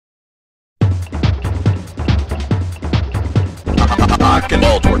Cock and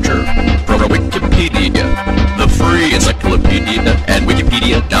ball torture from Wikipedia, the free encyclopedia, and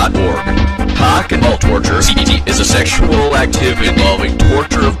wikipedia.org. Cock and ball torture, CBT, is a sexual activity involving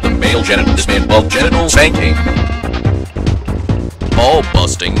torture of the male genital. This may involve genital spanking, ball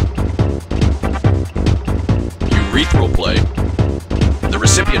busting, urethral play. The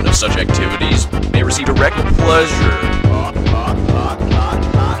recipient of such activities may receive direct pleasure.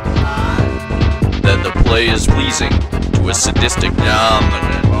 That the play is pleasing to a sadistic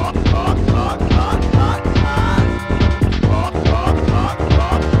dominant.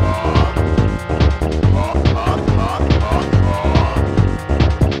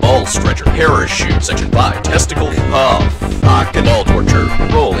 Ball stretcher, parachute, section 5, testicle cuff, cock and ball torture,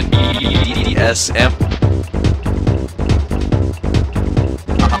 roll in BDSM.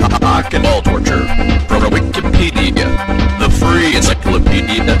 Cock and ball torture from Wikipedia, the free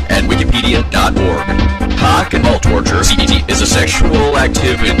encyclopedia, and wikipedia.org. Cock and ball torture, CBT, is a sexual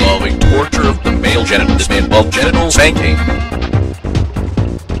activity involving torture of the male genital. This may involve genital spanking,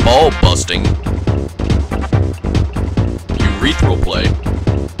 ball busting, urethral play.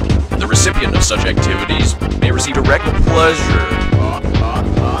 The recipient of such activities may receive direct pleasure.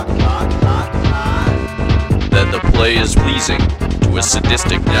 That the play is pleasing to a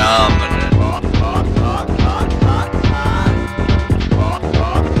sadistic dominant.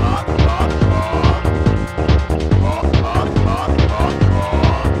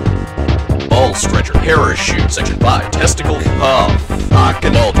 Ball stretcher, parachute, section 5, testicle cuff, cock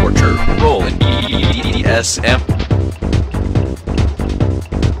and ball torture, roll in BDSM.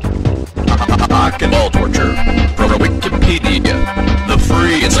 Cock and ball torture from Wikipedia, the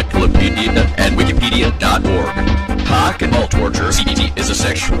free encyclopedia, and wikipedia.org. Cock and ball torture, CBT, is a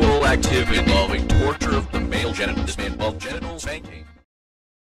sexual activity involving torture of the male genital. This may involve genital spanking.